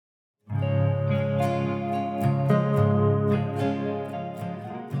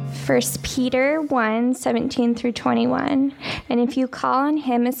1 Peter 1:17 through 21. And if you call on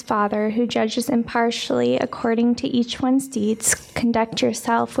him as Father, who judges impartially according to each one's deeds, conduct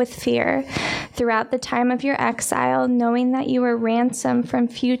yourself with fear throughout the time of your exile, knowing that you were ransomed from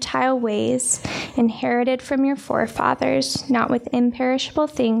futile ways, inherited from your forefathers, not with imperishable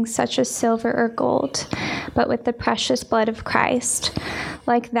things such as silver or gold, but with the precious blood of Christ,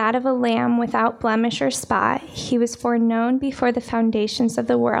 like that of a lamb without blemish or spot. He was foreknown before the foundations of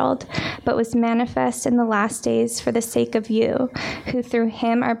the world, but was manifest in the last days for the sake of you, who through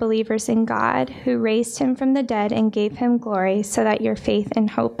him are believers in God, who raised him from the dead and gave him glory, so that your faith and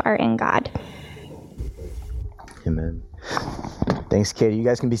hope are in God. Amen. Thanks, Katie. You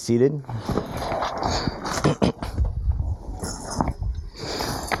guys can be seated.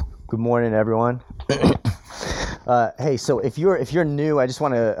 Good morning, everyone. Hey, so if you're new, I just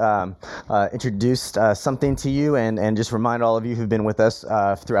want to introduce something to you and just remind all of you who've been with us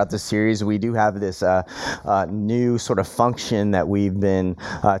throughout this series. We do have this new sort of function that we've been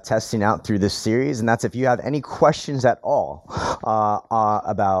testing out through this series, and that's if you have any questions at all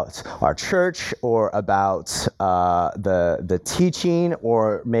about our church or about the teaching,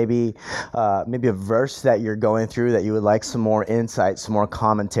 or maybe a verse that you're going through that you would like some more insight, some more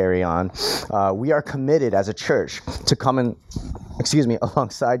commentary on. We are committed as a church to come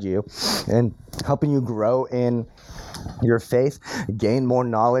alongside you and helping you grow in your faith, gain more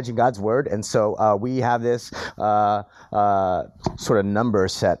knowledge in God's word. And so we have this sort of number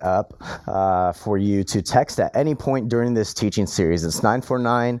set up for you to text at any point during this teaching series. It's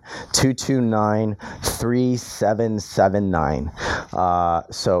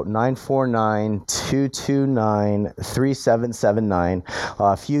 949-229-3779. So 949-229-3779.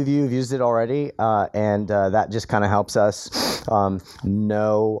 A few of you have used it already, and that just kind of helps us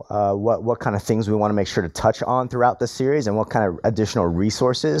know what kind of things we want to make sure to touch on throughout the series, and what kind of additional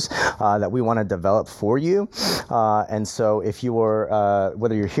resources that we want to develop for you. And so if you are,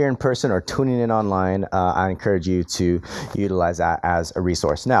 whether you're here in person or tuning in online, I encourage you to utilize that as a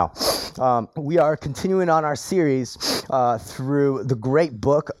resource. Now, we are continuing on our series through the great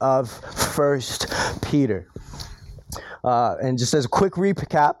book of 1 Peter. And just as a quick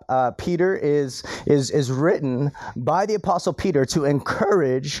recap, Peter is written by the Apostle Peter to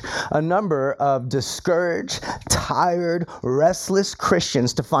encourage a number of discouraged, tired, restless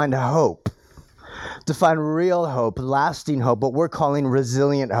Christians to find hope, to find real hope, lasting hope, what we're calling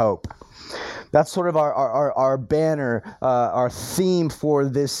resilient hope. That's sort of our banner, our theme for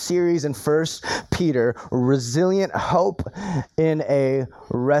this series in 1 Peter, resilient hope in a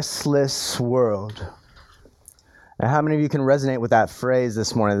restless world. And how many of you can resonate with that phrase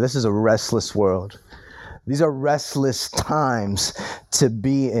this morning? This is a restless world. These are restless times to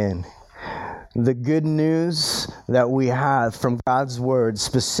be in. The good news that we have from God's word,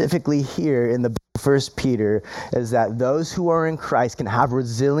 specifically here in the book of 1 Peter, is that those who are in Christ can have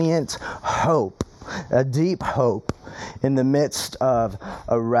resilient hope, a deep hope in the midst of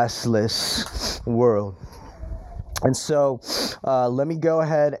a restless world. And so let me go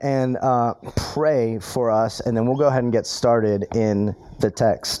ahead and pray for us, and then we'll go ahead and get started in the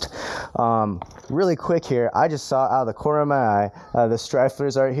text. Really quick here, I just saw out of the corner of my eye, the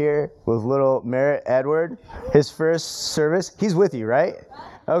Striflers are here with little Merritt Edward, his first service. He's with you, right?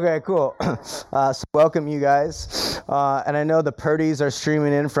 Okay, cool. So welcome, you guys. And I know the Purdy's are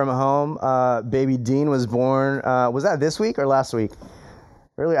streaming in from home. Baby Dean was born, was that this week or last week?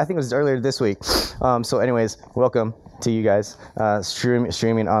 I think it was earlier this week. So anyways, welcome to you guys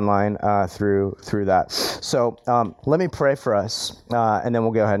streaming online through that. So let me pray for us, and then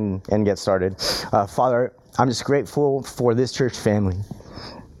we'll go ahead and get started. Father, I'm just grateful for this church family.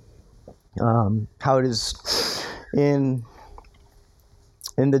 How it is in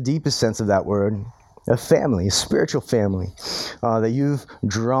the deepest sense of that word, a family, a spiritual family that you've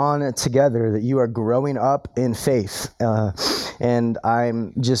drawn together, that you are growing up in faith. And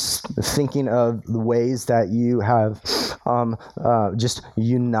I'm just thinking of the ways that you have just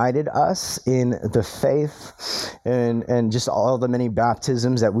united us in the faith, and just all the many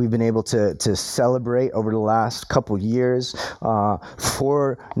baptisms that we've been able to celebrate over the last couple years.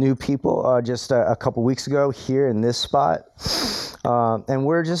 4 new people just a couple weeks ago here in this spot. And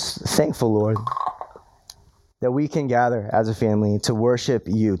we're just thankful, Lord, that we can gather as a family to worship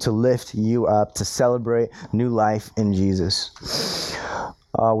you, to lift you up, to celebrate new life in Jesus.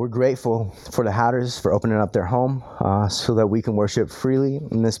 We're grateful for the Hatters for opening up their home so that we can worship freely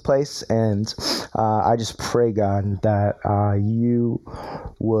in this place. And I just pray, God, that you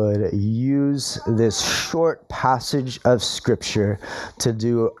would use this short passage of Scripture to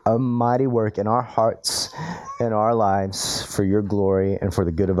do a mighty work in our hearts and our lives for for your glory and for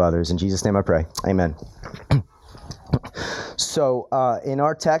the good of others. In Jesus' name I pray. Amen. So in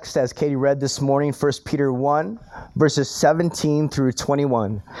our text, as Katie read this morning, 1 Peter 1, verses 17 through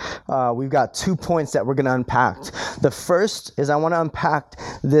 21, we've got 2 points that we're going to unpack. The first is I want to unpack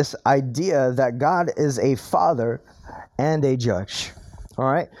this idea that God is a father and a judge. All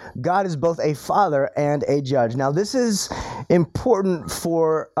right? God is both a father and a judge. Now, this is important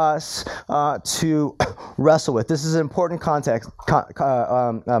for us to wrestle with. This is an important context,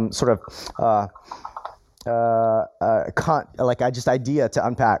 idea to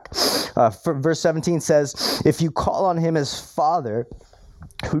unpack. Verse 17 says, if you call on him as Father,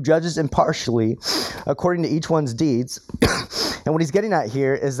 who judges impartially according to each one's deeds. And what he's getting at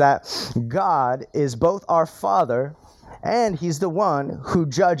here is that God is both our Father and he's the one who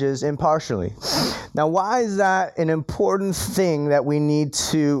judges impartially. Now, why is that an important thing that we need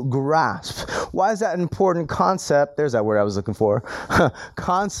to grasp? Why is that an important concept? There's that word I was looking for.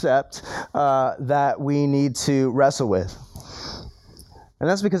 Concept that we need to wrestle with. And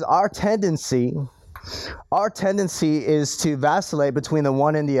that's because our tendency is to vacillate between the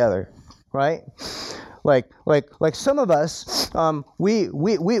one and the other, right? Like some of us, we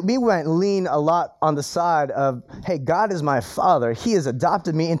went lean a lot on the side of, hey, God is my Father. He has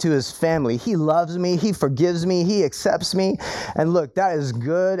adopted me into his family. He loves me. He forgives me. He accepts me. And look, that is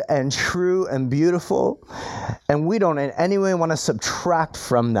good and true and beautiful. And we don't in any way want to subtract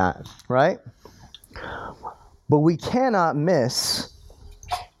from that, right? But we cannot miss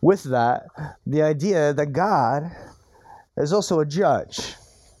with that the idea that God is also a judge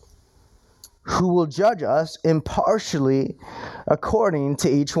who will judge us impartially according to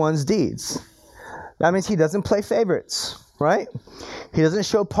each one's deeds. That means he doesn't play favorites, right? He doesn't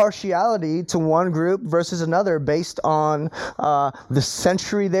show partiality to one group versus another based on the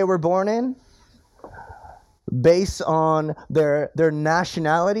century they were born in, based on their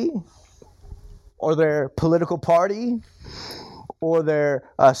nationality, or their political party, or their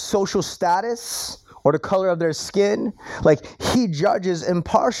social status, or the color of their skin. Like, he judges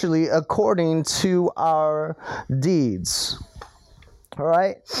impartially according to our deeds. All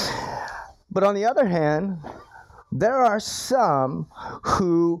right? But on the other hand, there are some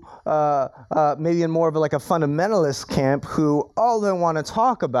who, maybe in more of a fundamentalist camp, who all they want to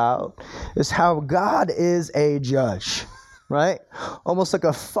talk about is how God is a judge. Right? Almost like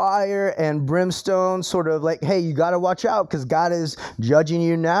a fire and brimstone, sort of like, hey, you got to watch out because God is judging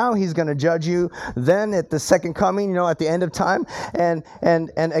you now. He's going to judge you then at the second coming, at the end of time. And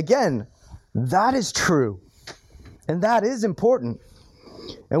again, that is true. And that is important.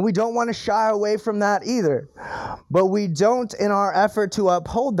 And we don't want to shy away from that either. But we don't, in our effort to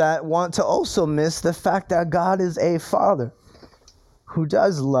uphold that, want to also miss the fact that God is a Father who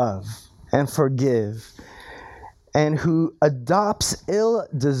does love and forgive, and who adopts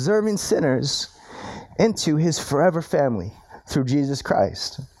ill-deserving sinners into his forever family through Jesus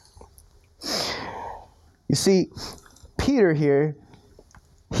Christ. You see, Peter here,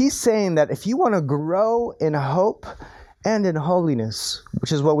 he's saying that if you want to grow in hope and in holiness,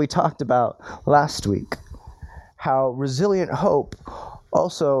 which is what we talked about last week, how resilient hope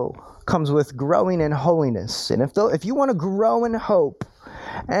also comes with growing in holiness. And if you want to grow in hope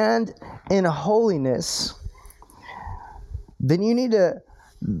and in holiness, then you need to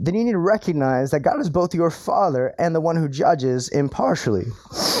recognize that God is both your Father and the one who judges impartially.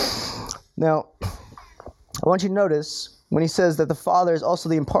 Now, I want you to notice when he says that the Father is also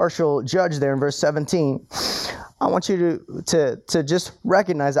the impartial judge there in verse 17, I want you to just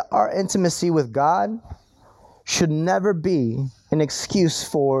recognize that our intimacy with God should never be an excuse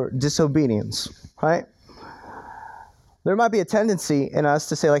for disobedience, right? There might be a tendency in us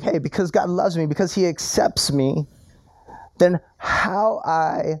to say hey, because God loves me, because he accepts me, then how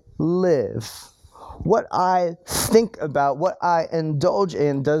I live, what I think about, what I indulge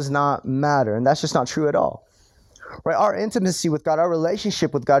in does not matter. And that's just not true at all. Right? Our intimacy with God, our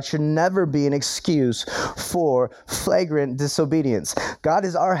relationship with God should never be an excuse for flagrant disobedience. God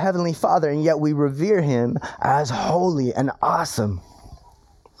is our Heavenly Father, and yet we revere him as holy and awesome.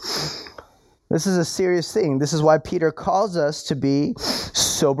 This is a serious thing. This is why Peter calls us to be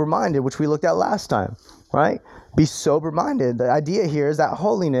sober-minded, which we looked at last time, right? Be sober-minded. The idea here is that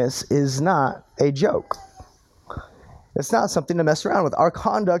holiness is not a joke. It's not something to mess around with. Our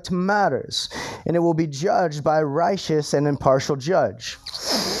conduct matters, and it will be judged by a righteous and impartial judge.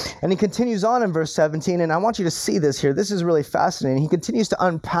 And he continues on in verse 17, and I want you to see this here. This is really fascinating. He continues to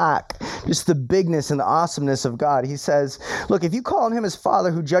unpack just the bigness and the awesomeness of God. He says, look, if you call on him as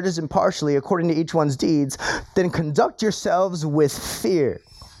Father who judges impartially according to each one's deeds, then conduct yourselves with fear.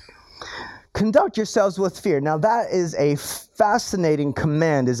 Conduct yourselves with fear. Now that is a fascinating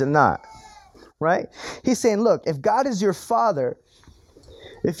command, is it not? Right? He's saying, look, if God is your Father,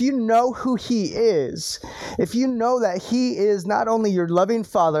 if you know who He is, if you know that He is not only your loving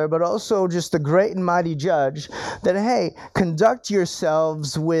Father, but also just the great and mighty judge, then hey, conduct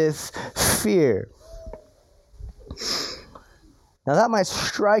yourselves with fear. Now that might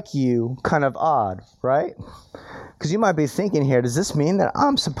strike you kind of odd, right? Because you might be thinking here, does this mean that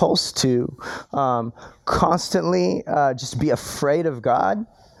I'm supposed to constantly just be afraid of God?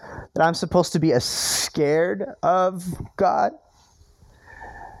 That I'm supposed to be scared of God?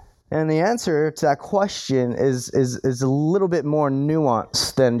 And the answer to that question is a little bit more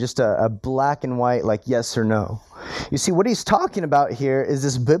nuanced than just a black and white, like yes or no. You see, what he's talking about here is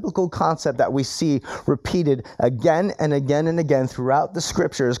this biblical concept that we see repeated again and again and again throughout the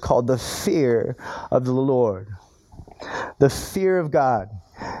scriptures called the fear of the Lord. The fear of God.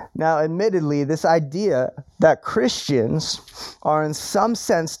 Now, admittedly, this idea that Christians are in some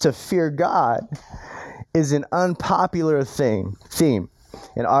sense to fear God is an unpopular theme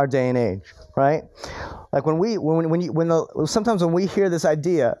in our day and age, right? Like sometimes when we hear this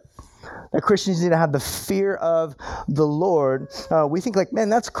idea that Christians need to have the fear of the Lord, we think like, man,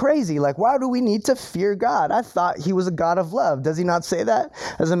 that's crazy. Like, why do we need to fear God? I thought He was a God of love. Does He not say that?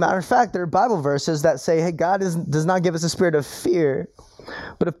 As a matter of fact, there are Bible verses that say, hey, God does not give us a spirit of fear,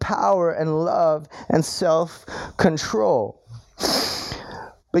 but of power and love and self-control.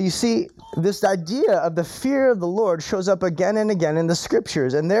 But you see, this idea of the fear of the Lord shows up again and again in the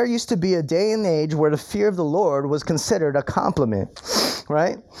scriptures. And there used to be a day and age where the fear of the Lord was considered a compliment,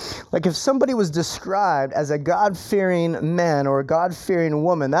 right? Like if somebody was described as a God-fearing man or a God-fearing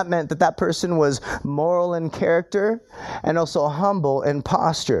woman, that meant that that person was moral in character and also humble in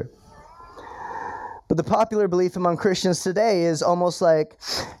posture. But the popular belief among Christians today is almost like,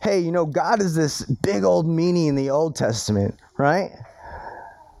 hey, you know, God is this big old meanie in the Old Testament, right?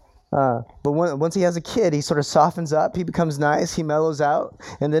 But once he has a kid, he sort of softens up, he becomes nice, he mellows out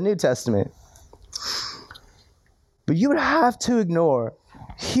in the New Testament. But you would have to ignore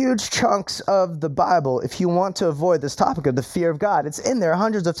huge chunks of the Bible if you want to avoid this topic of the fear of God. It's in there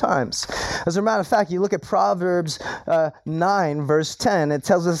hundreds of times. As a matter of fact, you look at Proverbs 9, verse 10, it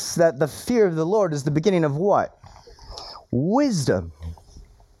tells us that the fear of the Lord is the beginning of what? Wisdom.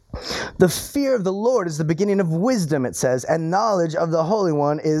 The fear of the Lord is the beginning of wisdom, it says, and knowledge of the Holy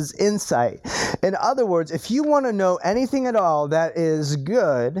One is insight. In other words, if you want to know anything at all that is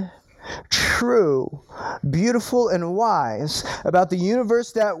good, true, beautiful, and wise about the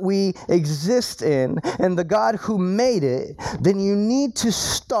universe that we exist in and the God who made it, then you need to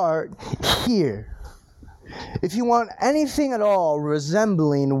start here. If you want anything at all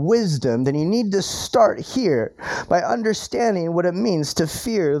resembling wisdom, then you need to start here by understanding what it means to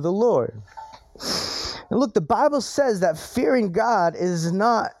fear the Lord. And look, the Bible says that fearing God is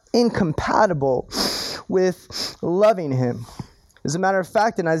not incompatible with loving Him. As a matter of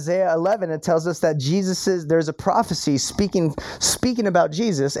fact, in Isaiah 11, it tells us that there's a prophecy speaking about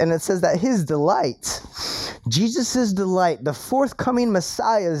Jesus, and it says that His delight, Jesus' delight, the forthcoming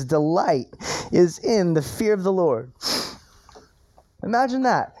Messiah's delight, is in the fear of the Lord. Imagine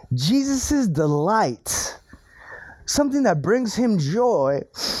that. Jesus' delight, something that brings Him joy,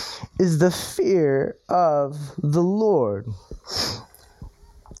 is the fear of the Lord.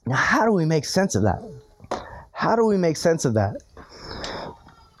 Now, how do we make sense of that? How do we make sense of that?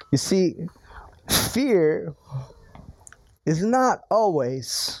 You see, fear is not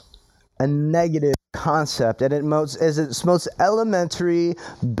always a negative concept at its most elementary,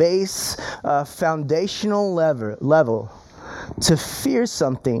 base, foundational level. To fear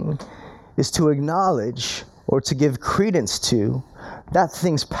something is to acknowledge or to give credence to that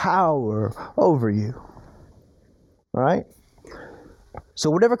thing's power over you. All right? So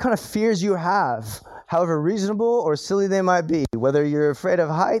whatever kind of fears you have, however reasonable or silly they might be, whether you're afraid of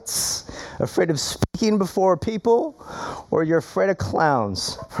heights, afraid of speaking before people, or you're afraid of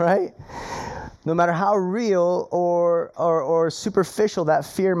clowns, right? No matter how real or superficial that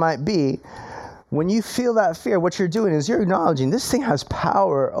fear might be, when you feel that fear, what you're doing is you're acknowledging this thing has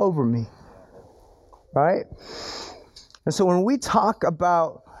power over me, right? And so when we talk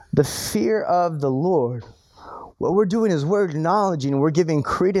about the fear of the Lord, what we're doing is we're acknowledging, we're giving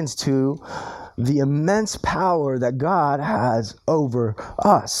credence to the immense power that God has over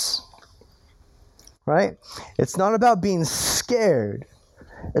us, right? It's not about being scared.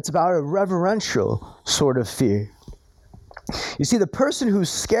 It's about a reverential sort of fear. You see, the person who's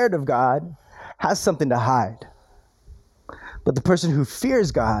scared of God has something to hide. But the person who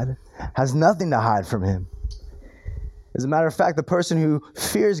fears God has nothing to hide from Him. As a matter of fact, the person who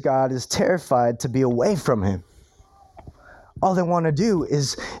fears God is terrified to be away from him. All they want to do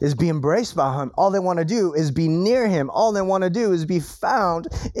is be embraced by him. All they want to do is be near him. All they want to do is be found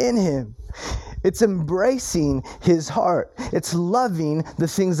in him. It's embracing his heart. It's loving the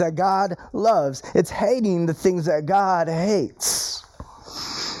things that God loves. It's hating the things that God hates.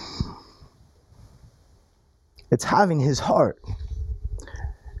 It's having his heart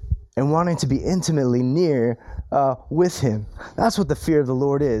and wanting to be intimately near with him. That's what the fear of the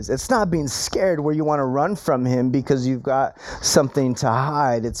Lord is. It's not being scared where you want to run from him because you've got something to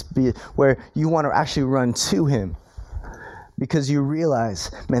hide. It's where you want to actually run to him because you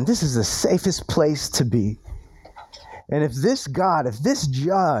realize, man, this is the safest place to be. And if this God, if this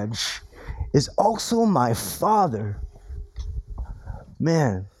judge is also my father,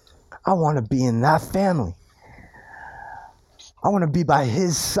 man, I want to be in that family. I want to be by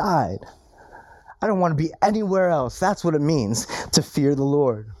his side. I don't want to be anywhere else. That's what it means to fear the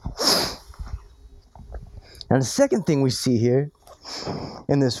Lord. And the second thing we see here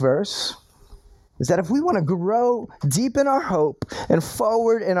in this verse is that if we want to grow deep in our hope and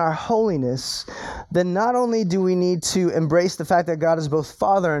forward in our holiness, then not only do we need to embrace the fact that God is both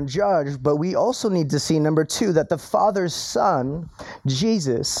Father and Judge, but we also need to see, number two, that the Father's Son,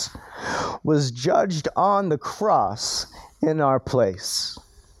 Jesus, was judged on the cross in our place.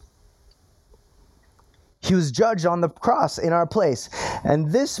 He was judged on the cross in our place.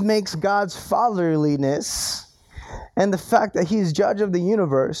 And this makes God's fatherliness and the fact that he's judge of the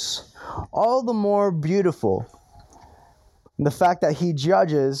universe all the more beautiful. The fact that he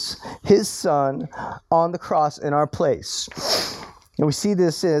judges his son on the cross in our place. And we see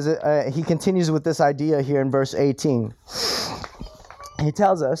this as he continues with this idea here in verse 18. He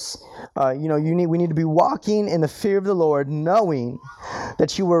tells us, we need to be walking in the fear of the Lord, knowing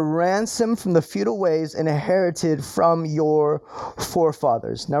that you were ransomed from the futile ways and inherited from your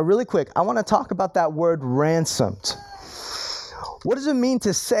forefathers. Now, really quick, I want to talk about that word ransomed. What does it mean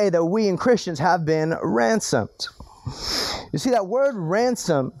to say that we in Christians have been ransomed? You see, that word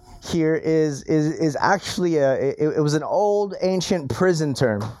ransom here is actually it was an old ancient prison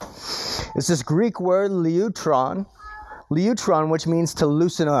term. It's this Greek word liutron, which means to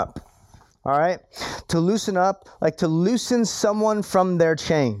loosen up. All right, to loosen up, like to loosen someone from their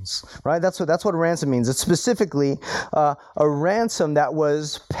chains, right? That's what ransom means. It's specifically a ransom that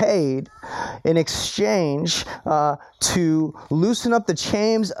was paid in exchange to loosen up the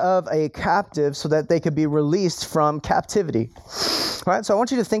chains of a captive so that they could be released from captivity. All right, so I want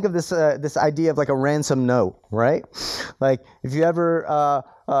you to think of this idea of like a ransom note, right? Like if you ever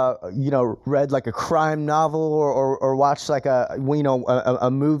read like a crime novel or watched like a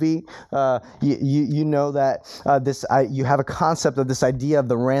movie, you know that you have a concept of this idea of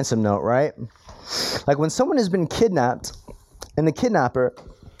the ransom note, right? Like when someone has been kidnapped and the kidnapper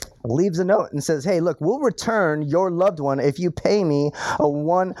leaves a note and says, hey, look, we'll return your loved one if you pay me a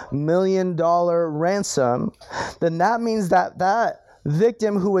 $1 million ransom, then that means that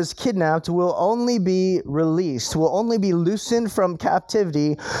victim who was kidnapped will only be released, will only be loosened from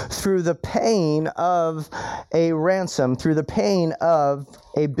captivity through the paying of a ransom, through the paying of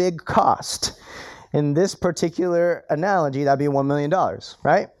a big cost. In this particular analogy, that'd be $1 million,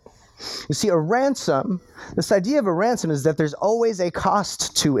 right? You see, a ransom, this idea of a ransom is that there's always a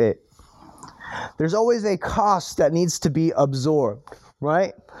cost to it. There's always a cost that needs to be absorbed,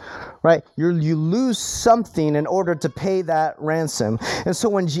 right? Right? You lose something in order to pay that ransom. And so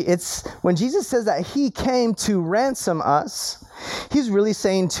when Jesus says that he came to ransom us, he's really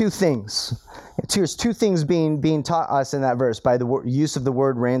saying two things. There's two things being taught us in that verse by the use of the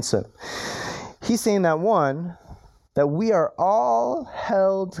word ransom. He's saying that one, that we are all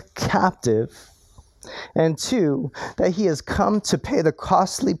held captive, and two, that he has come to pay the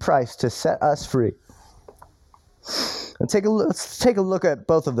costly price to set us free. And let's take a look at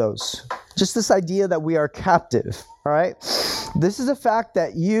both of those. Just this idea that we are captive, all right? This is a fact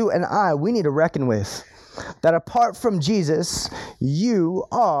that you and we need to reckon with. That apart from Jesus, you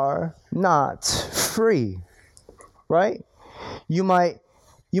are not free, right? You might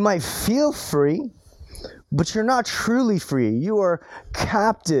feel free, but you're not truly free. You are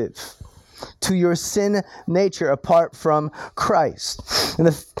captive to your sin nature apart from Christ. And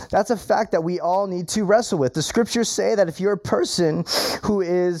that's a fact that we all need to wrestle with. The scriptures say that if you're a person who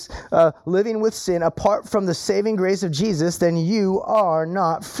is living with sin apart from the saving grace of Jesus, then you are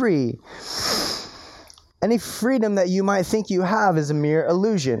not free. Any freedom that you might think you have is a mere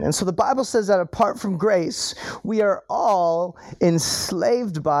illusion. And so the Bible says that apart from grace, we are all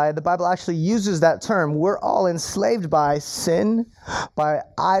enslaved by, the Bible actually uses that term, we're all enslaved by sin, by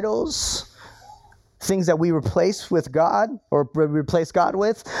idols, things that we replace with God, or replace God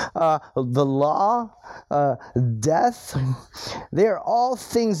with, the law, death. They are all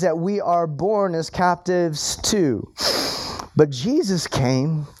things that we are born as captives to. But Jesus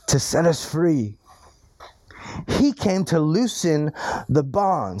came to set us free. He came to loosen the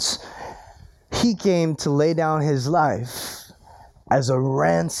bonds. He came to lay down his life as a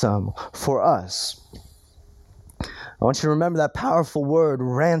ransom for us. I want you to remember that powerful word,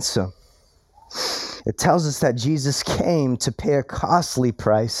 ransom. It tells us that Jesus came to pay a costly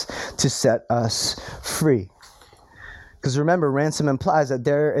price to set us free. Because remember, ransom implies that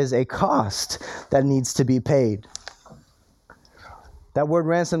there is a cost that needs to be paid. That word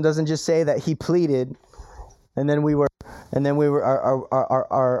ransom doesn't just say that he pleaded our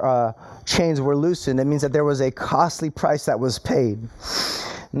chains were loosened. It means that there was a costly price that was paid.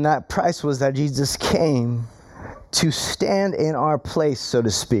 And that price was that Jesus came to stand in our place, so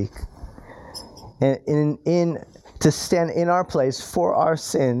to speak. And to stand in our place for our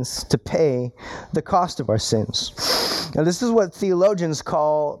sins, to pay the cost of our sins. Now, this is what theologians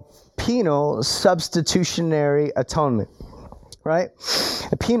call penal substitutionary atonement, right?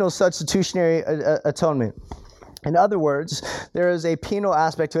 A penal substitutionary atonement. In other words, there is a penal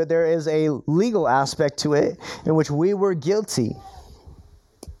aspect to it. There is a legal aspect to it in which we were guilty.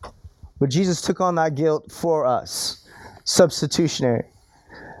 But Jesus took on that guilt for us. Substitutionary.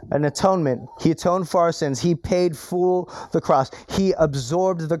 An atonement. He atoned for our sins. He paid full the cost. He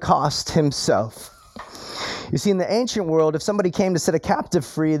absorbed the cost himself. You see, in the ancient world, if somebody came to set a captive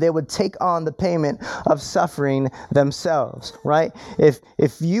free, they would take on the payment of suffering themselves, right? If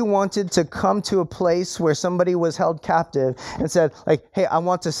you wanted to come to a place where somebody was held captive and said, like, hey, I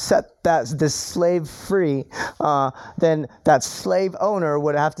want to set this slave free, then that slave owner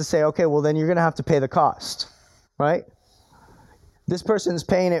would have to say, okay, well, then you're going to have to pay the cost, right? This person's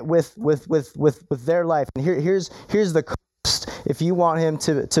paying it with their life. And here's the cost if you want him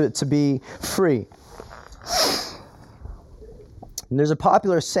to be free. And there's a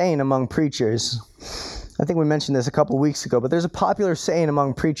popular saying among preachers. I think we mentioned this a couple weeks ago, but there's a popular saying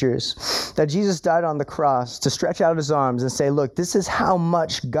among preachers that Jesus died on the cross to stretch out his arms and say, look, this is how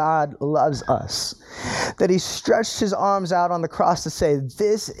much God loves us. That he stretched his arms out on the cross to say,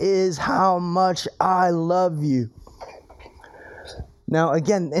 this is how much I love you. Now,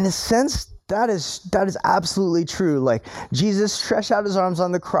 again, in a sense, that is absolutely true. Like, Jesus stretched out his arms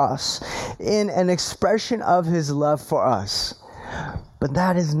on the cross in an expression of his love for us. But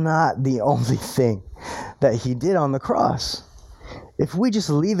that is not the only thing that he did on the cross. If we just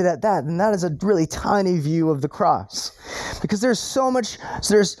leave it at that, then that is a really tiny view of the cross. Because there's so much,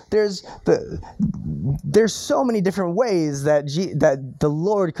 there's so many different ways that the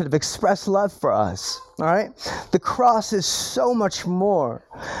Lord could have expressed love for us. All right? The cross is so much more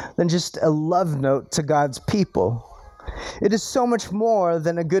than just a love note to God's people. It is so much more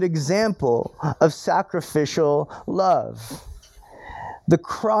than a good example of sacrificial love. The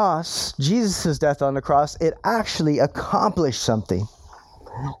cross, Jesus' death on the cross, it actually accomplished something.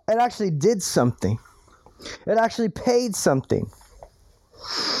 It actually did something. It actually paid something.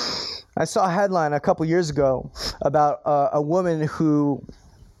 I saw a headline a couple years ago about a woman who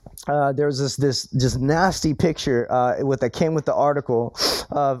there was this nasty picture that came with the article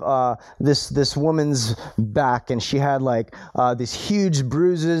of this woman's back, and she had like these huge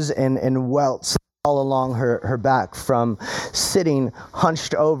bruises and welts all along her back from sitting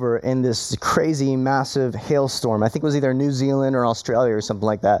hunched over in this crazy massive hailstorm. I think it was either New Zealand or Australia or something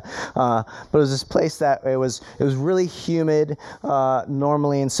like that. But it was this place that it was really humid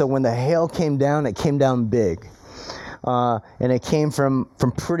normally, and so when the hail came down, it came down big. And it came from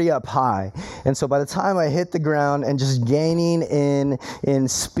pretty up high. And so by the time I hit the ground and just gaining in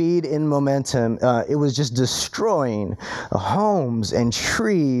speed, in momentum, it was just destroying homes and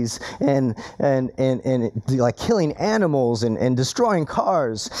trees and like killing animals and destroying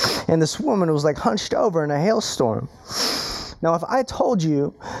cars. And this woman was like hunched over in a hailstorm. Now, if I told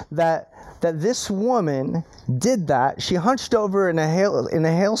you that this woman did that, she hunched over in a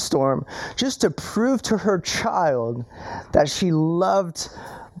hailstorm just to prove to her child that she loved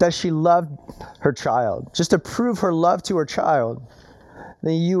her child, just to prove her love to her child,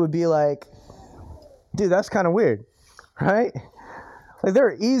 then you would be like, dude, that's kind of weird, right? Like, there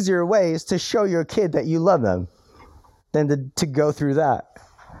are easier ways to show your kid that you love them than to go through that.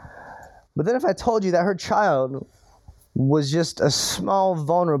 But then if I told you that her child was just a small,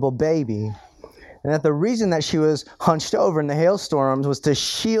 vulnerable baby, and that the reason that she was hunched over in the hailstorms was to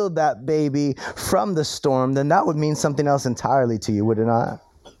shield that baby from the storm, then that would mean something else entirely to you, would it not?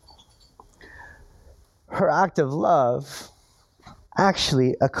 Her act of love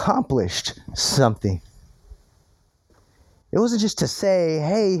actually accomplished something. It wasn't just to say,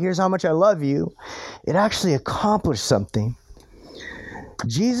 hey, here's how much I love you. It actually accomplished something.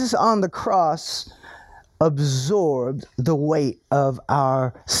 Jesus on the cross absorbed the weight of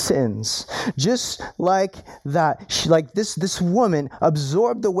our sins. Just like that, this woman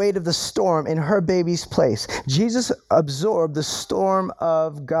absorbed the weight of the storm in her baby's place. Jesus absorbed the storm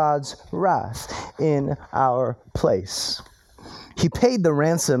of God's wrath in our place. He paid the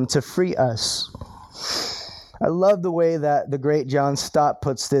ransom to free us. I love the way that the great John Stott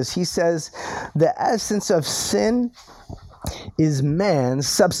puts this. He says, the essence of sin is man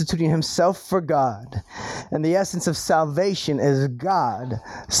substituting himself for God. And the essence of salvation is God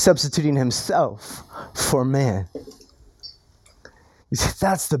substituting himself for man. You see,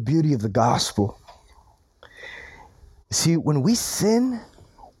 that's the beauty of the gospel. You see, when we sin,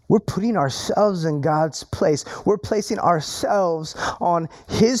 we're putting ourselves in God's place. We're placing ourselves on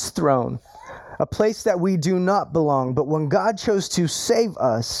his throne, a place that we do not belong. But when God chose to save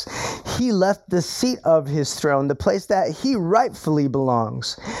us, he left the seat of his throne, the place that he rightfully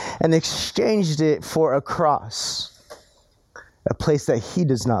belongs, and exchanged it for a cross, a place that he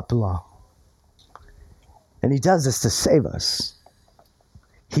does not belong. And he does this to save us.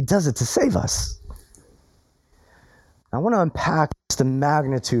 He does it to save us. I want to unpack the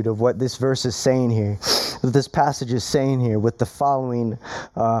magnitude of what this verse is saying here, what this passage is saying here with the following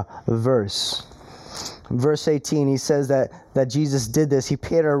verse. Verse 18, he says that Jesus did this. He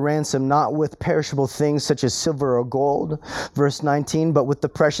paid our ransom not with perishable things such as silver or gold. Verse 19, but with the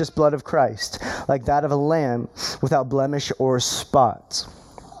precious blood of Christ, like that of a lamb without blemish or spot.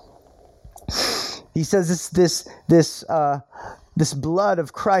 He says this blood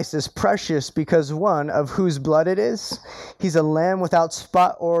of Christ is precious because, one, of whose blood it is. He's a lamb without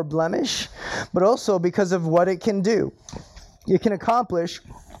spot or blemish, but also because of what it can do. It can accomplish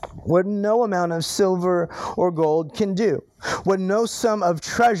what no amount of silver or gold can do, what no sum of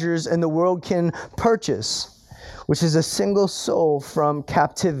treasures in the world can purchase, which is a single soul from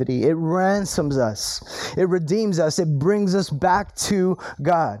captivity. It ransoms us. It redeems us. It brings us back to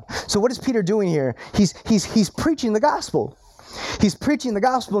God. So what is Peter doing here? He's preaching the gospel. He's preaching the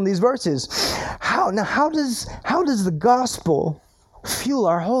gospel in these verses. How does the gospel fuel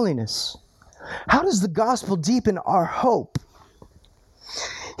our holiness? How does the gospel deepen our hope?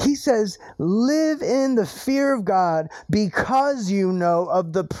 He says, live in the fear of God because you know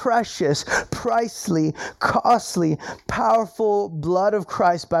of the precious, pricely, costly, powerful blood of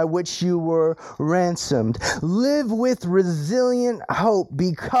Christ by which you were ransomed. Live with resilient hope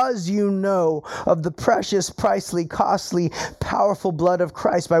because you know of the precious, pricely, costly, powerful blood of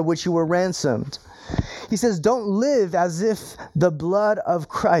Christ by which you were ransomed. He says, don't live as if the blood of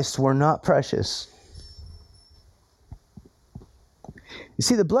Christ were not precious. You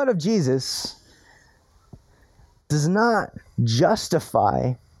see, the blood of Jesus does not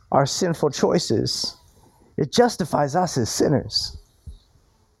justify our sinful choices. It justifies us as sinners.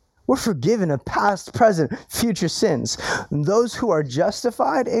 We're forgiven of past, present, future sins. And those who are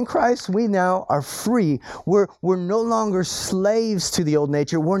justified in Christ, we now are free. We're no longer slaves to the old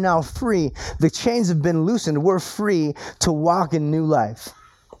nature. We're now free. The chains have been loosened. We're free to walk in new life.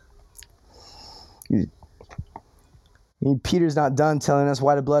 Peter's not done telling us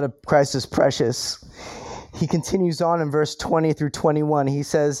why the blood of Christ is precious. He continues on in verse 20 through 21. He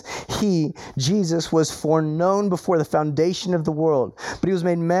says, he, Jesus, was foreknown before the foundation of the world, but he was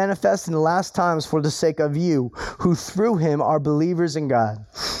made manifest in the last times for the sake of you, who through him are believers in God,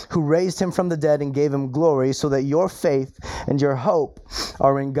 who raised him from the dead and gave him glory, so that your faith and your hope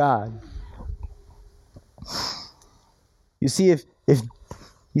are in God. You see, if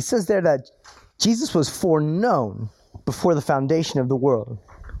he says there that Jesus was foreknown before the foundation of the world.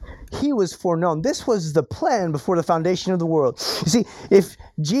 He was foreknown. This was the plan before the foundation of the world. You see, if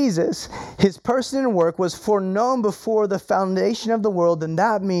Jesus, his person and work, was foreknown before the foundation of the world, then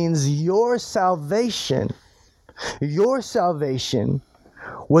that means your salvation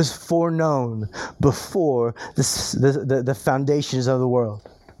was foreknown before the foundations of the world.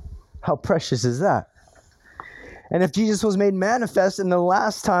 How precious is that? And if Jesus was made manifest in the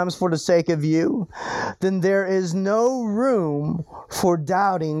last times for the sake of you, then there is no room for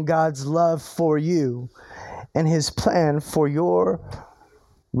doubting God's love for you and his plan for your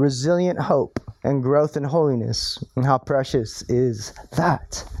resilient hope and growth in holiness. And how precious is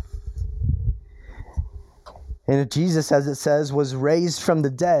that? And if Jesus, as it says, was raised from the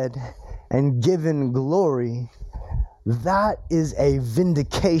dead and given glory, that is a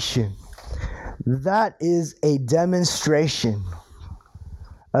vindication. That is a demonstration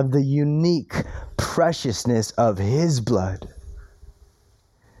of the unique preciousness of his blood.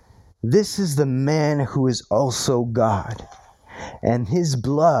 This is the man who is also God, and his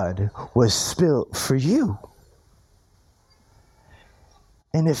blood was spilt for you.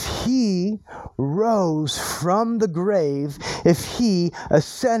 And if he rose from the grave, if he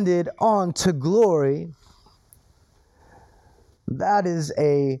ascended on to glory, that is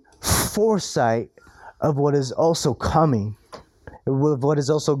a foresight of what is also coming, of what is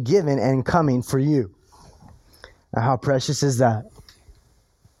also given and coming for you. Now, how precious is that?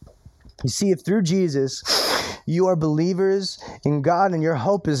 You see, if through Jesus you are believers in God and your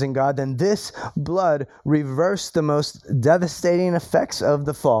hope is in God, then this blood reversed the most devastating effects of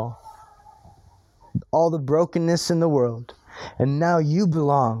the fall, all the brokenness in the world, and now you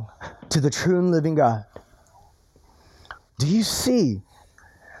belong to the true and living God. Do you see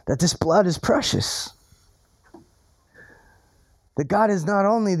that this blood is precious? That God is not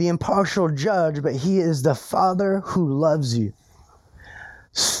only the impartial judge, but he is the Father who loves you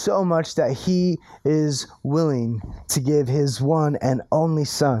so much that he is willing to give his one and only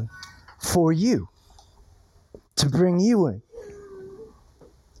Son for you, to bring you in.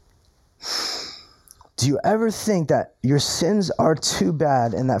 Do you ever think that your sins are too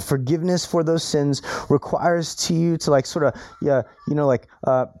bad and that forgiveness for those sins requires to you to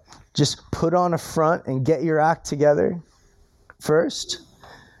just put on a front and get your act together first?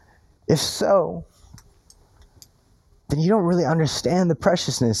 If so, then you don't really understand the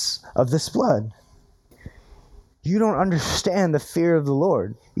preciousness of this blood. You don't understand the fear of the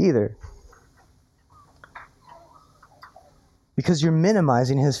Lord either, because you're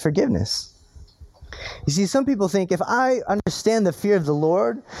minimizing his forgiveness. You see, some people think if I understand the fear of the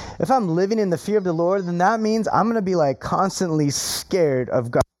Lord, if I'm living in the fear of the Lord, then that means I'm going to be constantly scared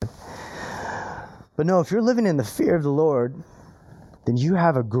of God. But no, if you're living in the fear of the Lord, then you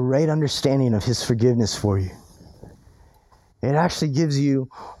have a great understanding of his forgiveness for you. It actually gives you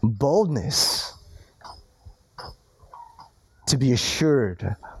boldness to be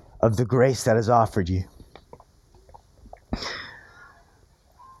assured of the grace that is offered you.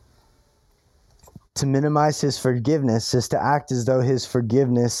 To minimize his forgiveness is to act as though his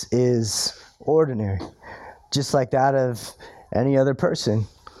forgiveness is ordinary, just like that of any other person,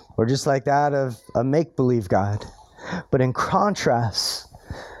 or just like that of a make-believe God. But in contrast,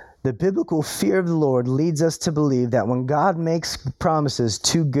 the biblical fear of the Lord leads us to believe that when God makes promises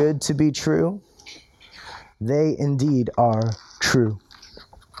too good to be true, they indeed are true.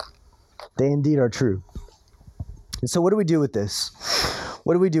 They indeed are true. And so what do we do with this?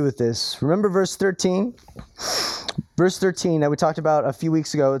 What do we do with this? Remember verse 13? Verse 13 that we talked about a few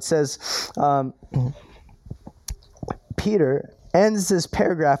weeks ago, it says, Peter ends this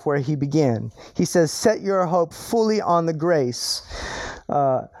paragraph where he began. He says, set your hope fully on the grace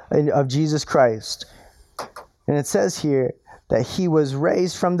of Jesus Christ. And it says here that he was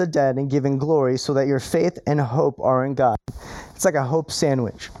raised from the dead and given glory so that your faith and hope are in God. It's like a hope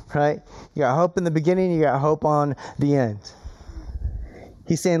sandwich, right? You got hope in the beginning, you got hope on the end.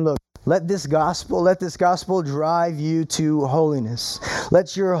 He's saying, look, let this gospel drive you to holiness.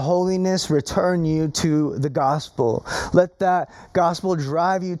 Let your holiness return you to the gospel. Let that gospel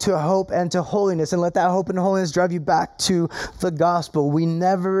drive you to hope and to holiness. And let that hope and holiness drive you back to the gospel. We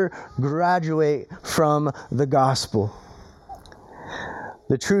never graduate from the gospel.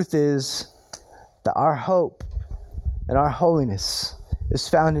 The truth is that our hope and our holiness is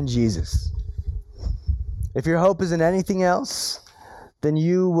found in Jesus. If your hope is in anything else, then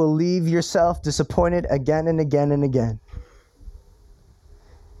you will leave yourself disappointed again and again and again.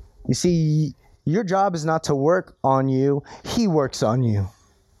 You see, your job is not to work on you. He works on you.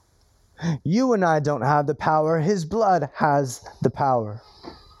 You and I don't have the power. His blood has the power.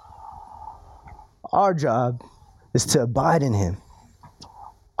 Our job is to abide in him.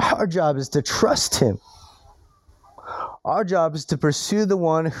 Our job is to trust him. Our job is to pursue the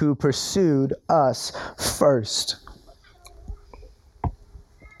one who pursued us first.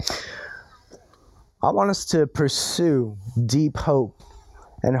 I want us to pursue deep hope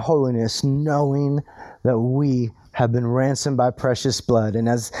and holiness, knowing that we have been ransomed by precious blood. And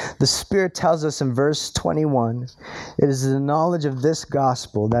as the Spirit tells us in verse 21, it is the knowledge of this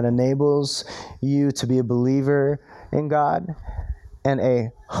gospel that enables you to be a believer in God and a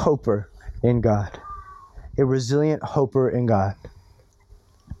hoper in God, a resilient hoper in God.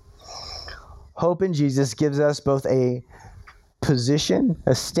 Hope in Jesus gives us both a position,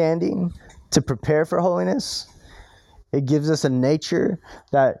 a standing to prepare for holiness. It gives us a nature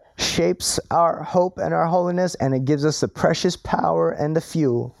that shapes our hope and our holiness, and it gives us the precious power and the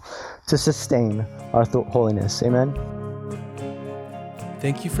fuel to sustain our holiness. Amen.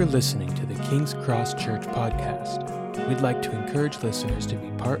 Thank you for listening to the King's Cross Church podcast. We'd like to encourage listeners to be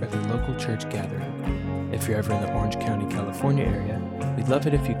part of a local church gathering. If you're ever in the Orange County, California area, we'd love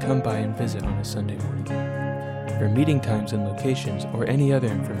it if you come by and visit on a Sunday morning. For meeting times and locations or any other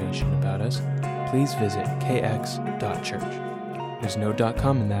information about us, please visit kx.church. There's no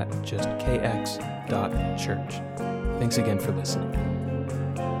 .com in that, just kx.church. Thanks again for listening.